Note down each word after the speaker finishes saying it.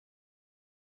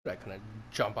I couldn't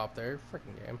jump up there.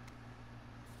 Freaking game.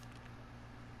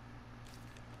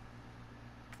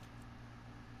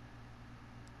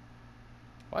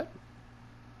 What?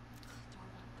 Door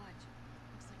won't budge.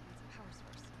 Looks like it needs a power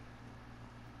source.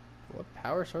 What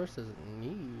power source does it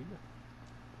need?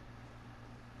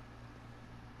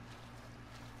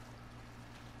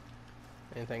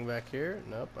 Anything back here?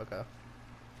 Nope. Okay.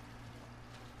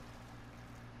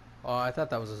 Oh, I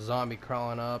thought that was a zombie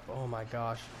crawling up. Oh my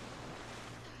gosh.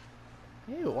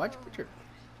 Ew, why'd you put your...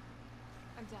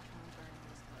 I'm definitely burning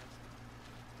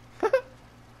these clothes.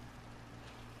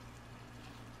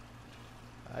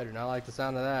 I do not like the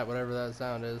sound of that, whatever that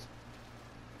sound is.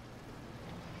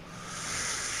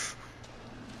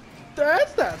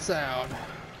 That's that sound!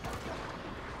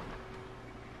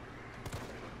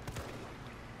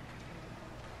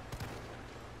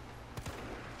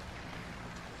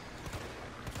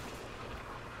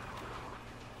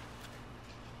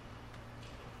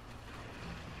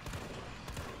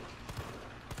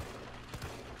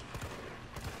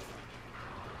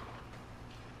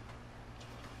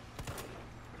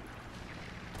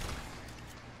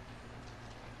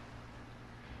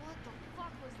 What the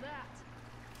fuck was that?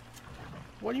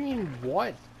 What do you mean,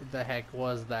 what the heck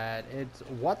was that? It's,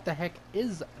 what the heck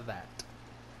is that?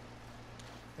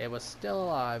 It was still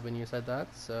alive when you said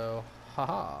that, so,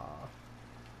 haha.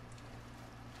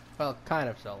 Well, kind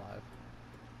of still alive.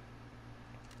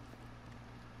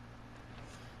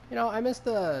 You know, I missed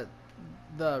the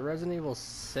Resident Evil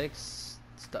 6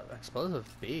 stuff, explosive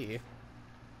B.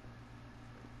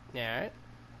 Yeah, right?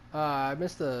 I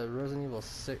missed the Resident Evil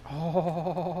 6.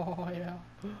 Oh, yeah.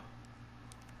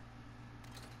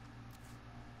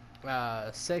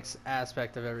 6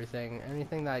 aspect of everything.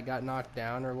 Anything that got knocked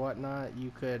down or whatnot,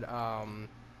 you could,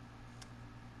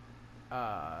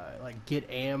 like get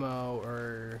ammo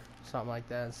or something like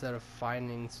that instead of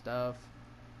finding stuff.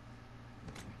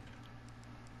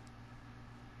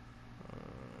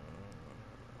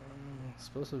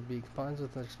 Explosive B combines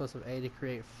with an explosive A to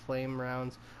create flame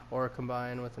rounds, or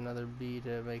combine with another B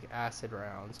to make acid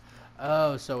rounds.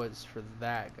 Oh, so it's for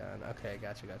that gun. Okay,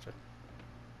 gotcha, gotcha.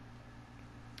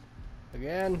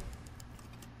 Again,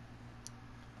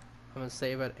 I'm gonna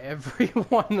save at every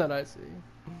one that I see.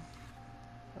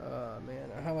 Oh man,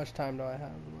 how much time do I have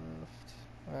left?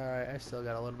 Alright, I still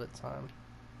got a little bit of time.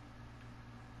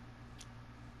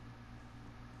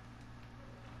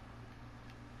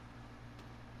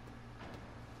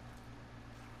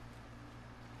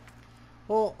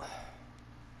 Well,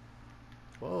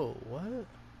 whoa, what?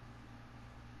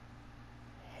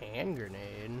 Hand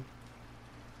grenade?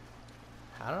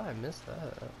 How did I miss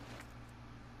that?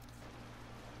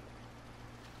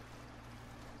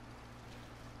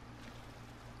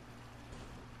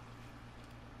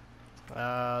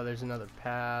 There's another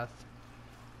path.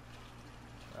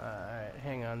 Alright,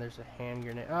 hang on, there's a hand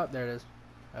grenade. Oh, there it is.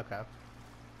 Okay.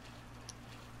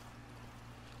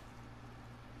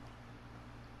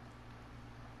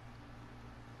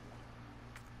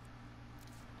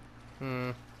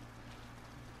 Hmm.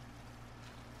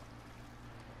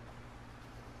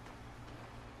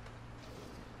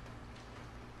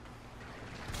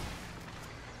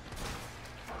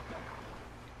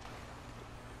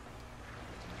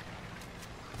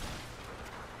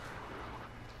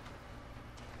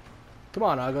 Come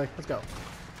on, ugly. Let's go.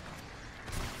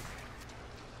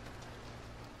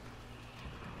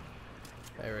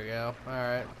 There we go.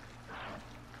 Alright.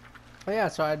 Well, yeah,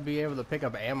 so I'd be able to pick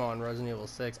up ammo on Resident Evil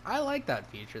 6. I like that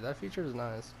feature. That feature is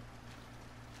nice.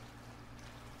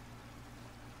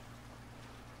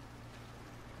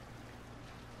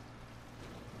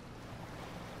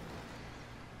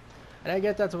 And I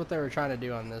get that's what they were trying to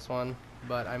do on this one.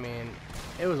 But, I mean,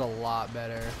 it was a lot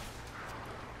better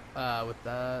with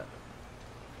that.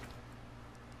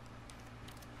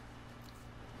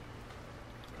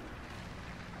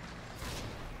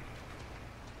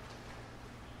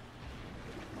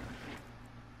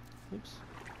 Oops.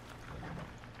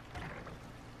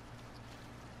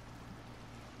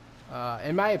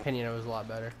 In my opinion, it was a lot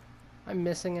better. Am I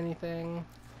missing anything?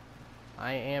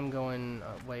 I am going...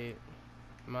 wait.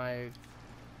 My...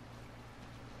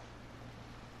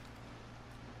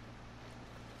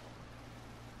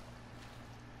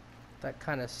 That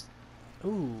kind of...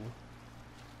 Ooh.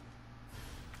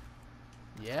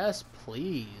 Yes,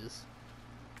 please.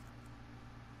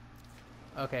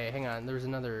 Okay, hang on. There's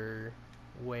another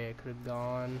way I could have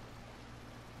gone.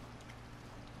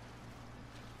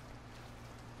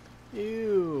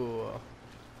 Ew.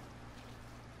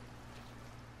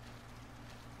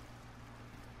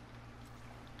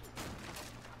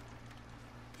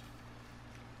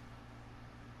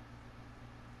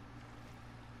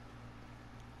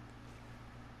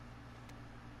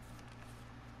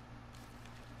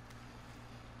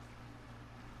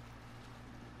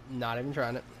 Not even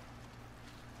trying it.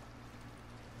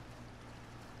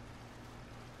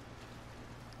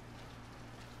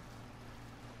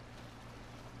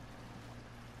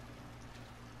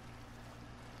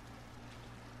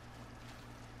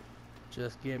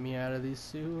 Just get me out of these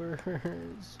sewers.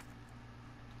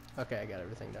 Okay, I got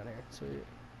everything down here. Sweet.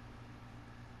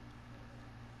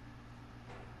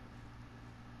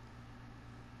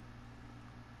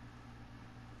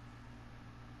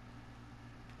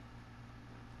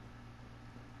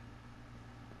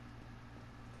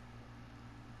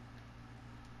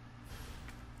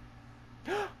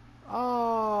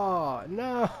 Oh,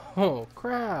 no.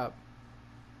 Crap.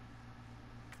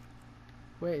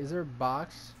 Wait, is there a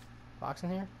box? Box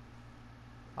in here?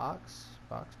 Box?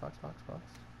 Box.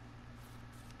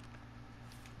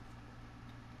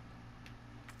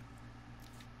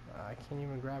 I can't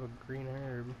even grab a green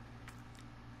herb.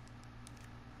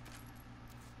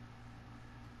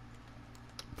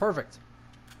 Perfect.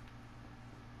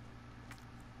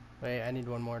 Wait, I need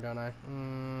one more, don't I?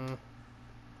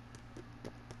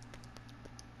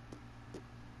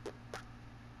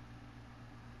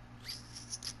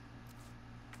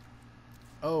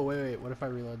 Oh, wait. What if I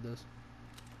reload this?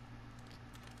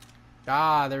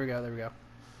 Ah, there we go.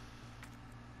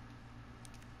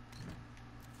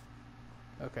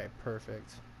 Okay,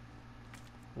 perfect.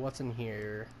 What's in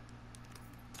here?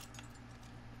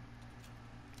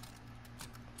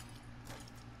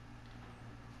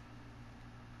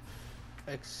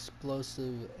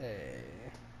 Explosive A.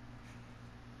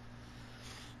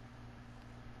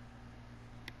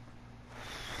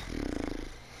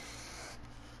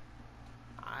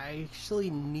 I actually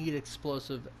need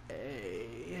explosive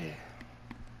A.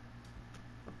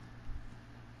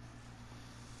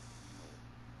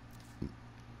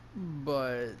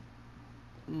 But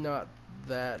not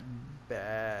that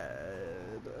bad.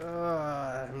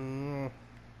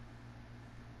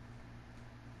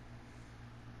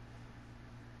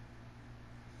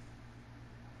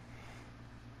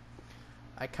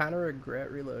 I kind of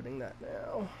regret reloading that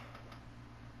now.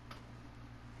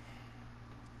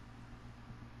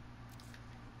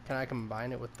 Can I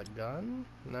combine it with the gun?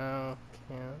 No,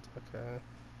 can't. Okay.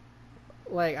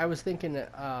 Like, I was thinking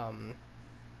that,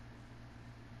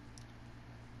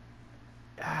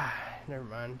 never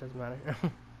mind, doesn't matter.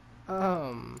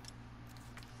 Can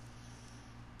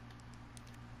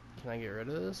I get rid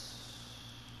of this?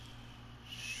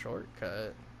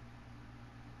 Shortcut.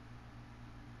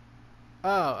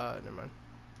 Oh, never mind.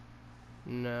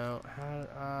 No.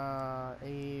 How,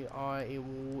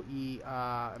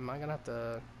 am I gonna have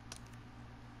to...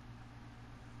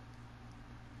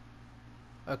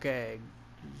 Okay.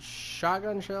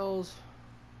 Shotgun shells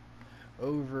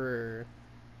over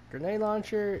grenade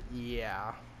launcher?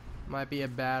 Yeah. Might be a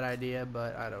bad idea,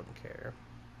 but I don't care.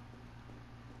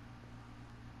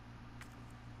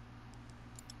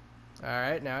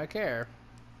 Alright, now I care.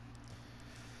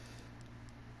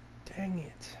 Dang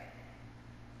it.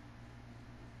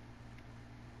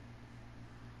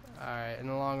 Alright, in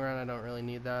the long run, I don't really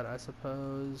need that, I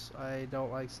suppose. I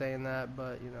don't like saying that,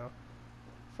 but, you know.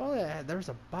 If only there's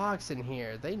a box in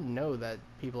here. They know that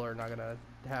people are not going to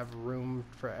have room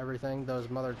for everything, those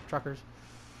mother truckers.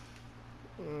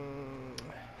 No,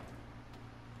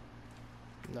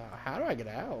 how do I get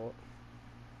out?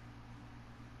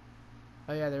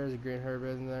 Oh yeah, there is a green herb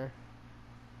in there.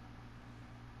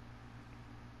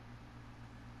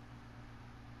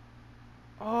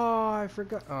 Oh, I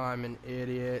forgot. Oh, I'm an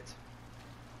idiot.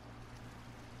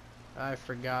 I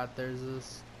forgot there's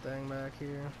this thing back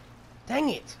here. Dang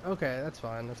it! Okay, that's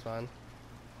fine, that's fine.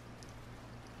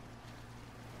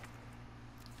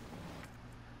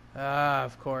 Ah,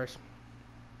 of course.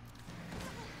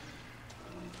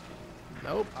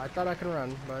 Nope, I thought I could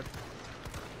run, but...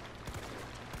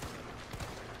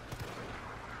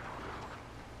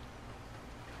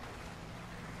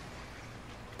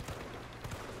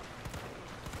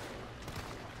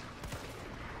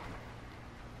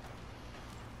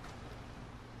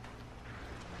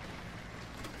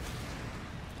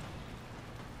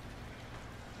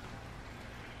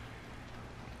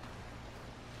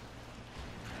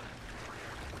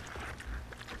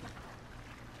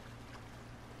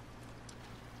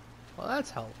 Well,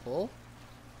 that's helpful.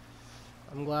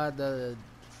 I'm glad the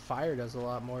fire does a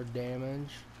lot more damage.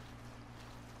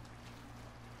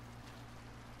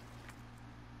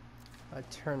 I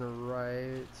turn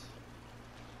right.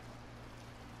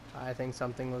 I think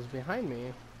something was behind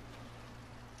me.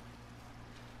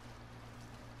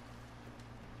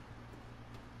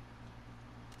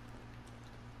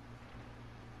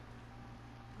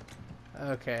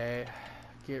 Okay.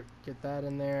 Get that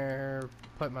in there.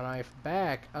 Put my knife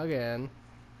back again.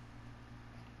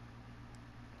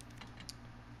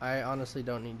 I honestly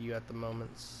don't need you at the moment,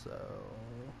 so...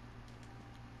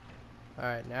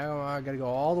 Alright, now I gotta go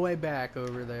all the way back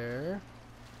over there.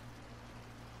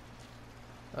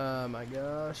 Oh my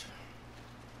gosh.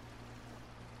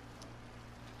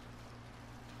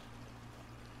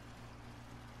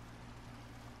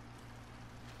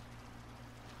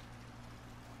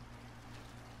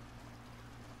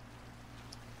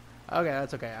 Okay,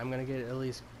 that's okay. I'm gonna get at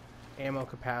least ammo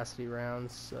capacity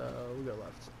rounds, so we go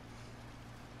left.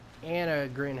 And a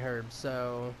green herb,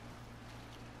 so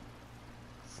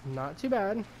it's not too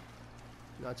bad.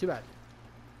 Not too bad.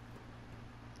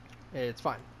 It's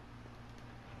fine.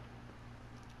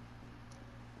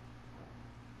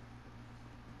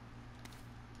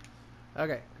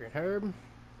 Okay, green herb.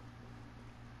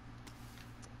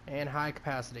 And high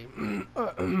capacity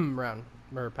round,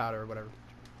 or powder, or whatever.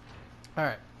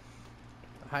 Alright.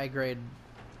 High grade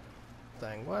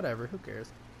thing, whatever, who cares?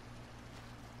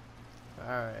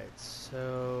 Alright,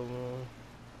 so...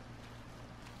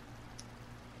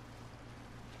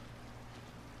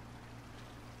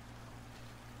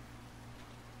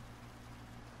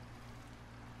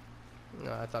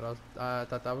 No, I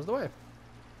thought that was the way.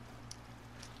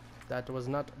 That was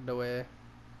not the way.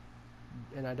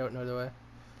 And I don't know the way.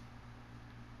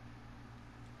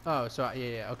 Oh, so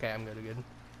yeah, okay, I'm good.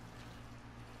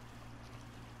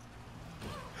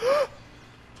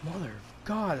 Mother of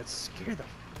God, that scared the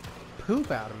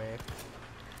poop out of me.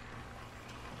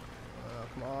 Oh,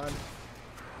 come on.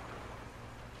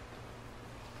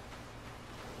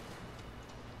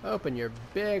 Open your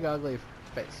big ugly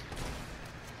face.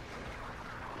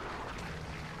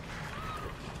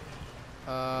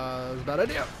 That was a bad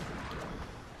idea.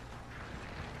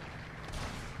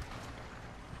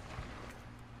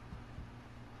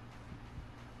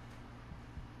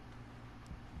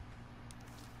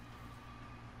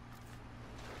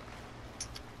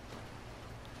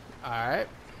 Alright.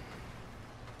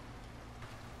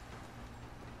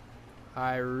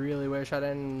 I really wish I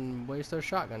didn't waste those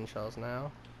shotgun shells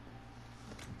now.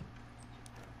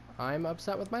 I'm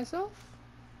upset with myself.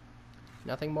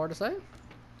 Nothing more to say.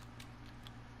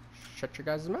 Shut your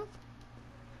guys' mouth.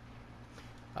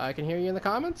 I can hear you in the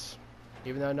comments,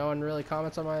 even though no one really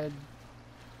comments on my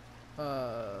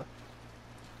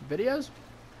videos.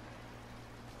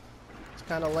 It's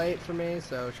kind of late for me,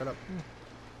 so shut up.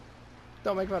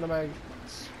 Don't make fun of my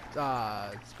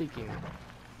speaking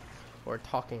or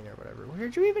talking or whatever.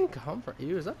 Where'd you even come from?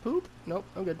 Ew, is that poop? Nope,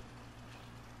 I'm good.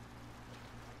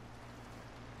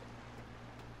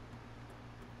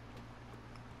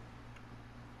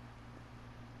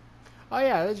 Oh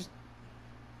yeah, they just...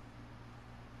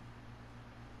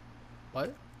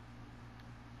 What?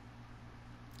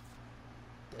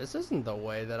 This isn't the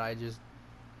way that I just...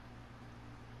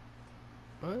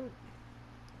 What?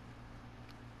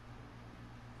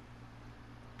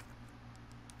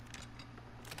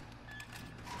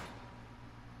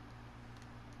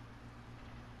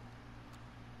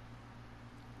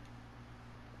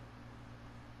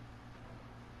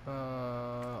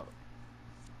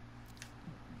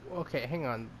 Okay, hang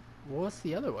on. What's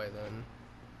the other way then?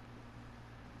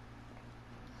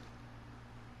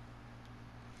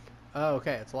 Oh,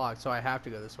 okay, it's locked, so I have to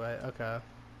go this way. Okay.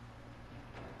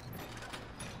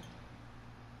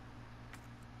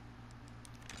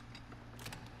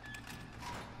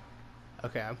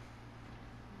 Okay.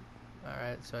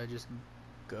 Alright, so I just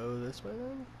go this way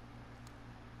then?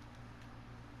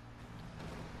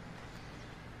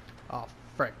 Oh,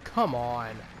 frick, come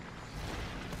on.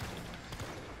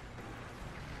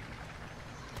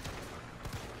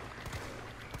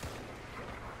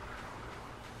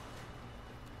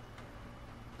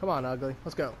 Come on, ugly.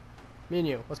 Let's go. Me and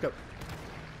you. Let's go.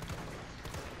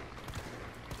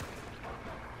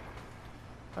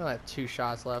 I only have 2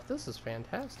 shots left. This is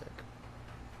fantastic.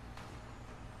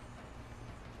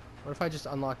 What if I just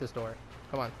unlock this door?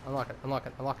 Come on. Unlock it. Unlock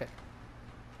it. Unlock it.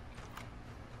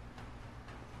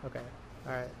 Okay.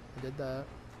 Alright. I did that.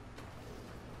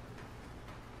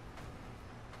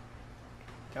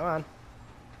 Come on.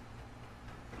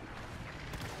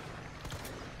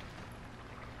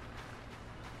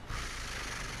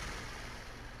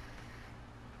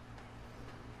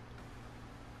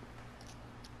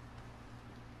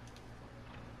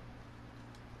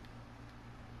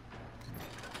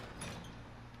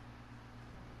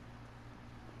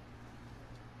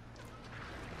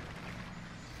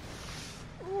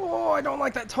 I don't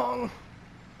like that tongue.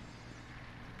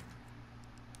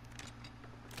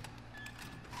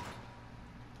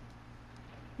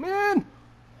 Man!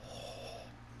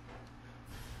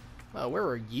 Oh, where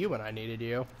were you when I needed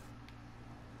you?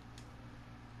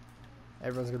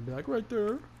 Everyone's gonna be like, right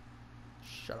there.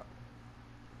 Shut up.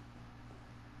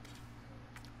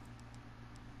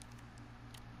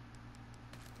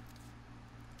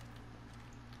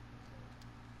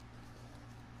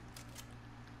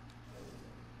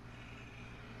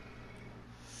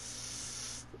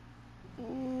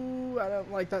 I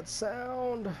don't like that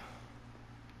sound.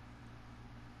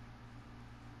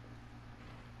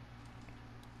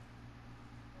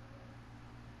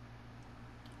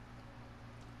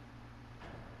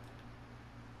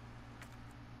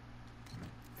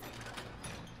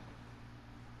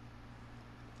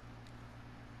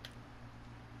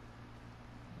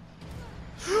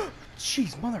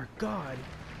 Jeez, mother of God.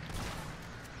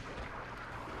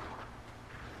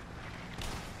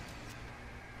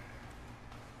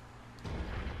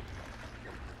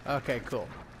 Okay, cool.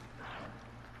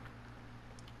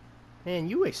 Man,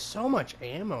 you waste so much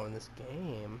ammo in this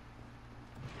game.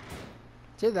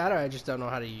 It's either that or I just don't know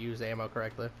how to use ammo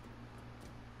correctly.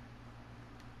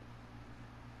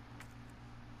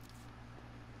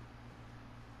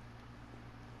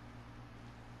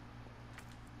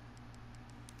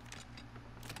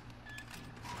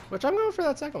 Which I'm going for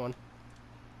that second one.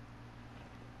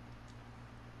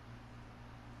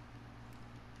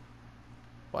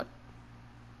 What?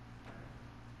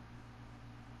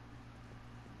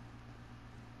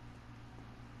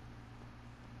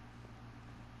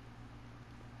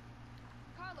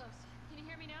 Carlos, can you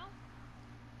hear me now?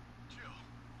 Jill.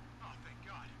 Oh, thank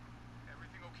God.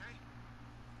 Everything okay?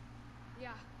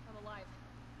 Yeah, I'm alive.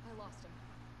 I lost him.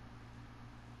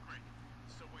 Great.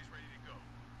 Subway's ready to go.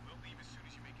 We'll leave as soon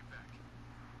as you make it back.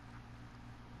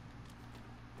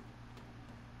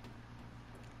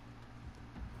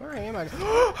 Where am I? Is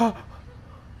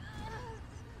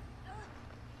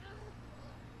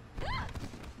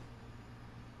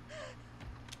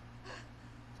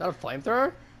that a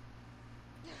flamethrower?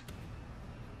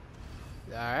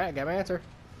 Alright, I got my answer.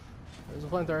 There's a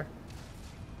flamethrower.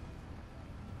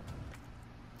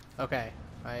 Okay,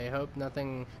 I hope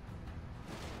nothing...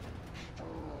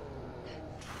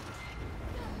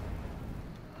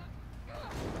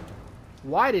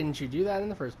 Why didn't you do that in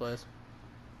the first place?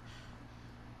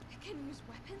 I can use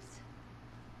weapons?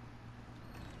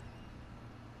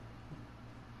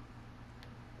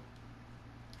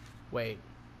 Wait.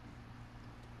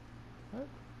 What?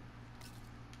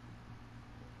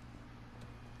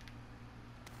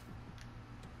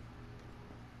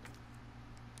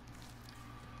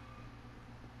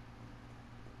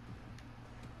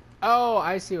 Oh,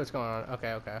 I see what's going on.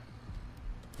 Okay, okay.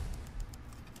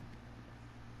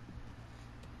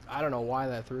 I don't know why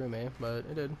that threw me, but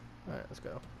it did. Alright, let's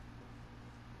go.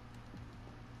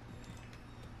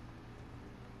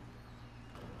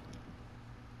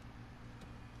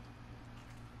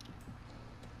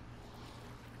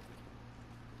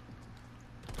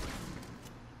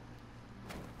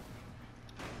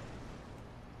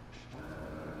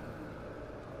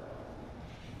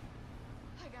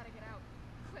 I gotta get out.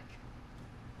 Quick.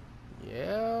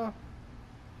 Yeah.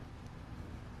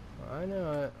 I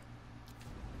know it.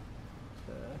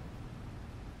 Okay.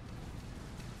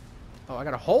 Oh, I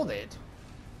gotta hold it.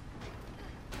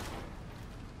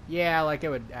 Yeah, like it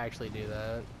would actually do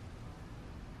that.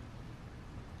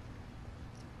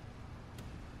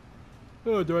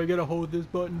 Oh, do I gotta hold this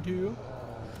button too?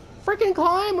 Freaking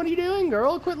climb! What are you doing,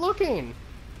 girl? Quit looking!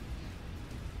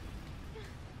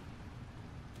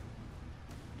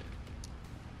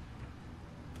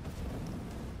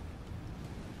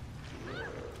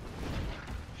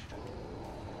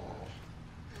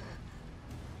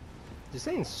 Is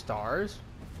this saying stars?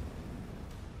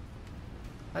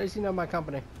 How does he know my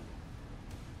company?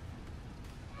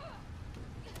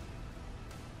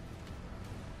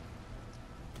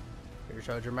 You're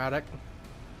so dramatic.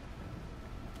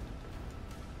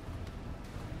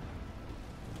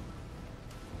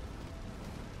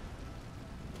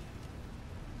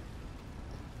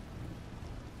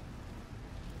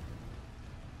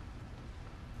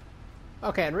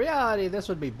 Okay, in reality, this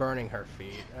would be burning her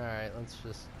feet. Alright, let's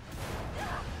just...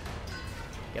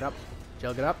 Get up.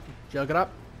 Jill, get up. Jill, get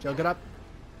up. Jill, get up.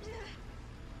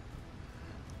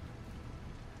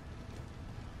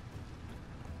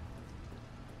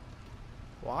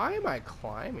 Why am I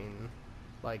climbing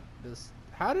like this?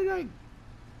 How did I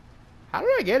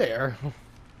get here?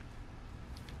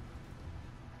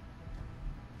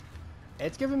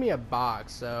 It's giving me a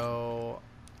box, so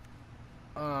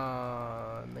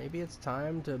maybe it's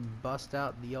time to bust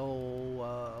out the old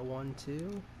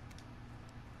 1-2.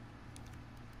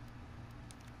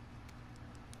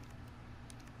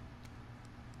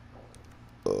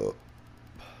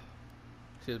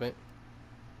 Excuse me.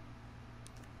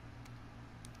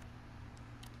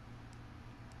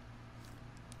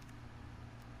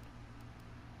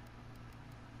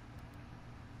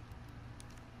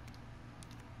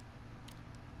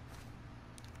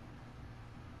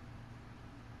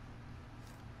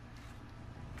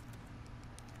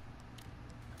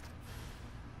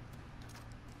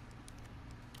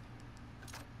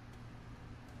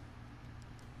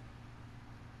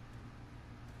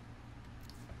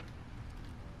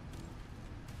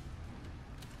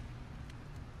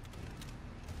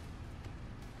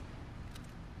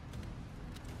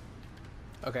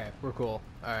 Okay, we're cool.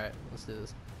 Alright, let's do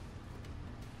this.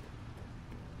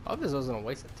 I hope this wasn't a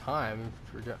waste of time.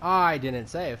 Oh, I didn't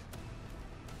save.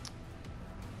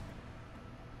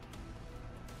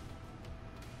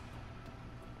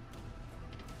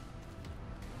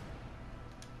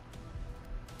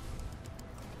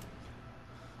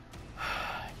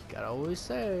 You gotta always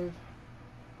save.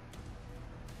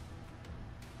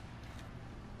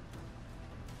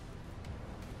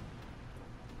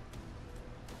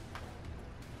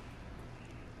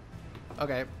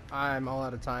 Okay, I'm all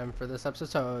out of time for this episode,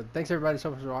 so thanks everybody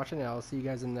so much for watching, and I'll see you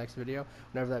guys in the next video,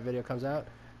 whenever that video comes out,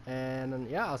 and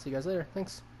yeah, I'll see you guys later.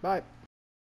 Thanks, bye.